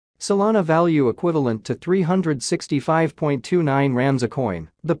Solana value equivalent to 365.29 rands a coin.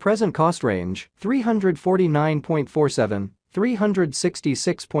 The present cost range, 349.47.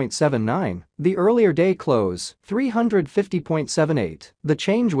 366.79. The earlier day close, 350.78. The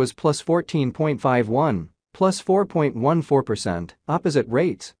change was plus 14.51. Plus 4.14%. Opposite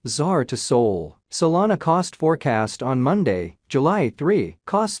rates, ZAR to SOL. Solana cost forecast on Monday, July 3,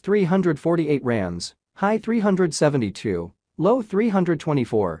 cost 348 rands, high 372. Low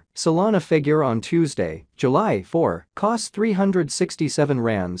 324. Solana figure on Tuesday, July 4, cost 367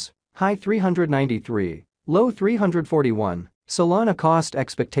 rands, high 393. Low 341. Solana cost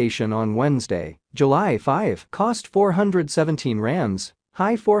expectation on Wednesday, July 5, cost 417 rands,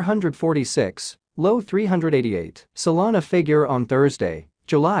 high 446, low 388. Solana figure on Thursday,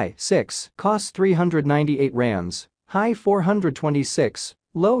 July 6, cost 398 rands, high 426,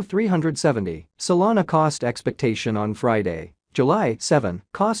 low 370. Solana cost expectation on Friday, July 7,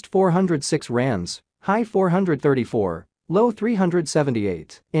 cost 406 rands, high 434. Low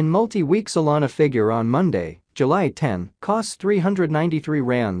 378. In multi-week Solana figure on Monday, July 10, cost 393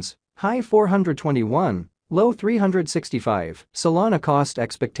 rands, high 421, low 365. Solana cost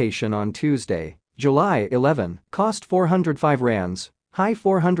expectation on Tuesday, July 11, cost 405 rands, high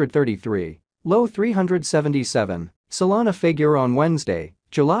 433, low 377. Solana figure on Wednesday,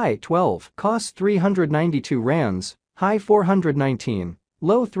 July 12, cost 392 rands, high 419.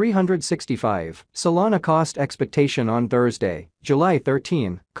 Low 365. Solana cost expectation on Thursday, July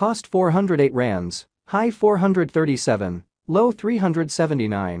 13, cost 408 rands, high 437, low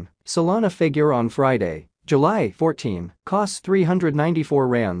 379. Solana figure on Friday, July 14, cost 394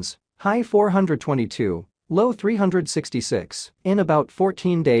 rands, high 422, low 366. In about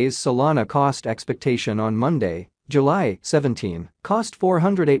 14 days Solana cost expectation on Monday, July 17, cost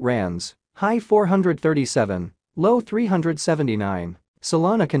 408 rands, high 437, low 379.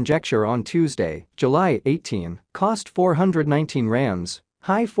 Solana conjecture on Tuesday, July 18, cost 419 rands,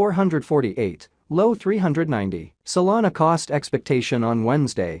 high 448, low 390. Solana cost expectation on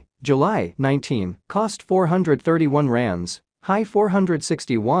Wednesday, July 19, cost 431 rands, high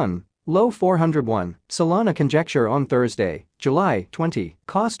 461, low 401. Solana conjecture on Thursday, July 20,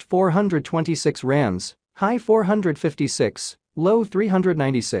 cost 426 rands, high 456, low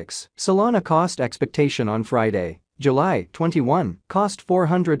 396. Solana cost expectation on Friday, July 21, cost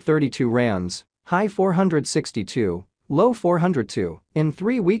 432 rands, high 462, low 402. In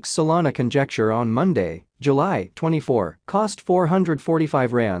 3 weeks Solana conjecture on Monday, July 24, cost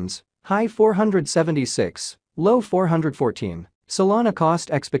 445 rands, high 476, low 414. Solana cost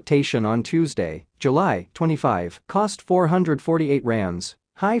expectation on Tuesday, July 25, cost 448 rands,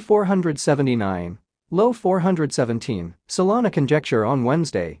 high 479. Low 417. Solana conjecture on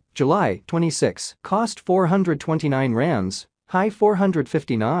Wednesday, July 26, cost 429 rands, high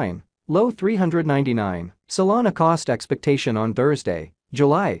 459, low 399. Solana cost expectation on Thursday,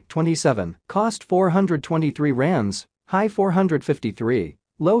 July 27, cost 423 rands, high 453,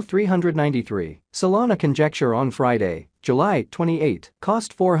 low 393. Solana conjecture on Friday, July 28,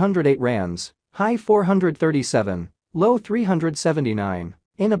 cost 408 rands, high 437, low 379.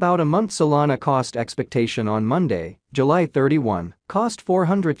 In about a month Solana cost expectation on Monday, July 31, cost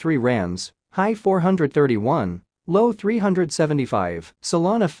 403 rands, high 431, low 375.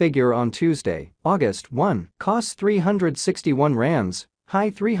 Solana figure on Tuesday, August 1, cost 361 rands, high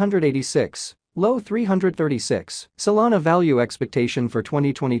 386, low 336. Solana value expectation for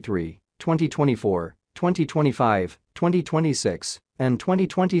 2023, 2024, 2025, 2026, and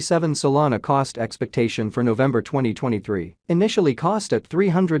 2027. Solana cost expectation for November 2023. Initially cost at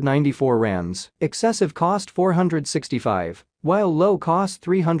 394 rands, excessive cost 465, while low cost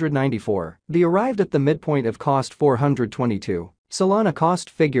 394. The arrived at the midpoint of cost 422. Solana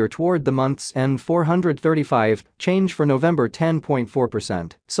cost figure toward the month's end 435, change for November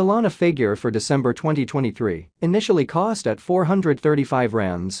 10.4%. Solana figure for December 2023. Initially cost at 435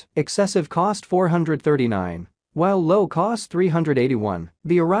 rands, excessive cost 439. While low cost 381,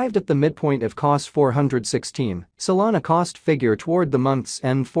 the arrived at the midpoint of cost 416. Solana cost figure toward the month's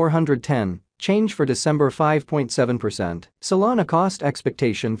end 410, change for December 5.7%. Solana cost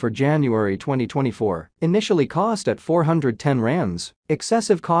expectation for January 2024. Initially cost at 410 rands,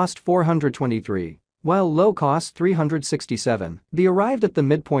 excessive cost 423. While low cost 367, the arrived at the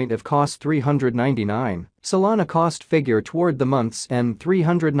midpoint of cost 399. Solana cost figure toward the month's end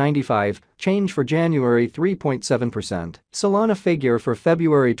 395, change for January 3.7%. Solana figure for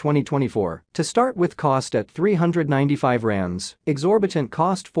February 2024. To start with cost at 395 rands, exorbitant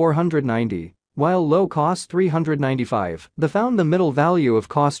cost 490. while low cost 395. The found the middle value of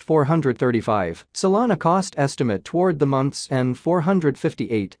cost 435. Solana cost estimate toward the month's end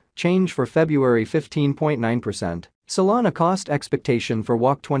 458, change for February 15.9%. Solana cost expectation for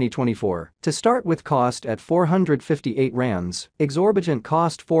WAC 2024. To start with cost at 458 rands, exorbitant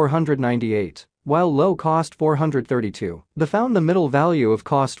cost 498. While low cost 432. The found the middle value of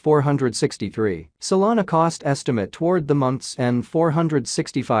cost 463. Solana cost estimate toward the month's end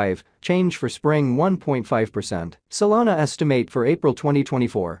 465, change for spring 1.5%. Solana estimate for April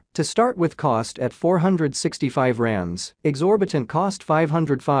 2024. To start with cost at 465 rands, exorbitant cost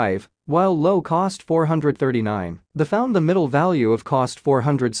 505, while low cost 439. The found the middle value of cost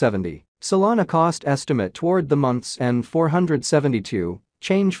 470. Solana cost estimate toward the month's end 472.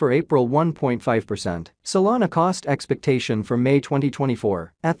 Change for April 1.5%. Solana cost expectation for May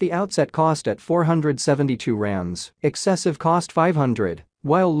 2024. At the outset cost at 472 rands, excessive cost 500,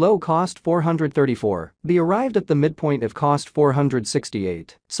 while low cost 434. The arrived at the midpoint of cost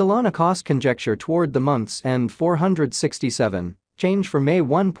 468. Solana cost conjecture toward the month's end 467. Change for May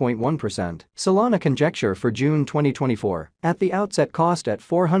 1.1%. Solana conjecture for June 2024. At the outset cost at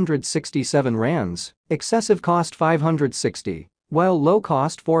 467 rands, excessive cost 560. While low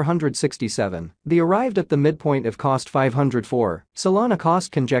cost 467, the arrived at the midpoint of cost 504. Solana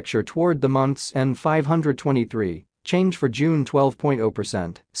cost conjecture toward the month's end 523, change for June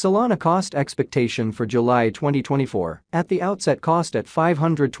 12.0%. Solana cost expectation for July 2024. At the outset cost at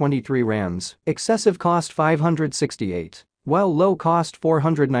 523 rands, excessive cost 568. While low cost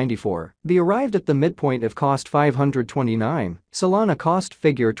 494, the arrived at the midpoint of cost 529. Solana cost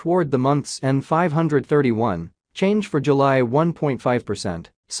figure toward the month's end 531. Change for July 1.5%.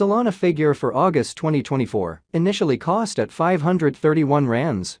 Solana figure for August 2024. Initially cost at 531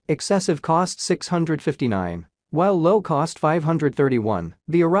 rands, excessive cost 659. While low cost 531,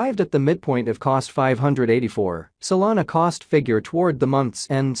 the arrived at the midpoint of cost 584. Solana cost figure toward the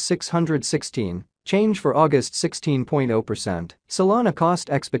month's end 616. Change for August 16.0%. Solana cost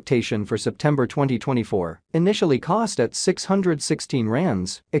expectation for September 2024. Initially cost at 616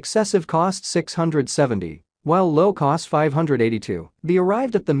 rands, excessive cost 670. While low cost 582, the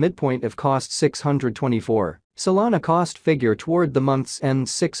arrived at the midpoint of cost 624. Solana cost figure toward the month's end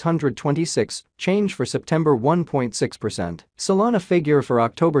 626, change for September 1.6%. Solana figure for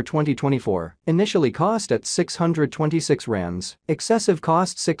October 2024, initially cost at 626 rands, excessive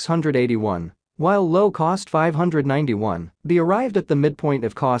cost 681. While low cost 591, the arrived at the midpoint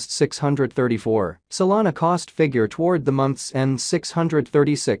of cost 634. Solana cost figure toward the month's end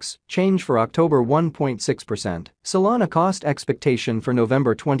 636, change for October 1.6%. Solana cost expectation for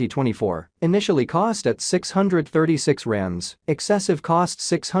November 2024, initially cost at 636 rands, excessive cost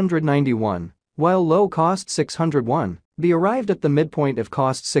 691. While low cost 601, the arrived at the midpoint of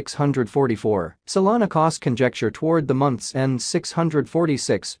cost 644. Solana cost conjecture toward the month's end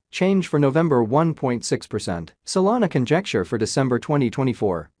 646, change for November 1.6%. Solana conjecture for December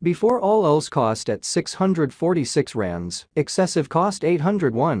 2024. Before all else cost at 646 rands, excessive cost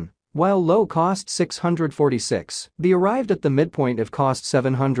 801. While low cost 646, the arrived at the midpoint of cost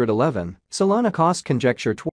 711. Solana cost conjecture toward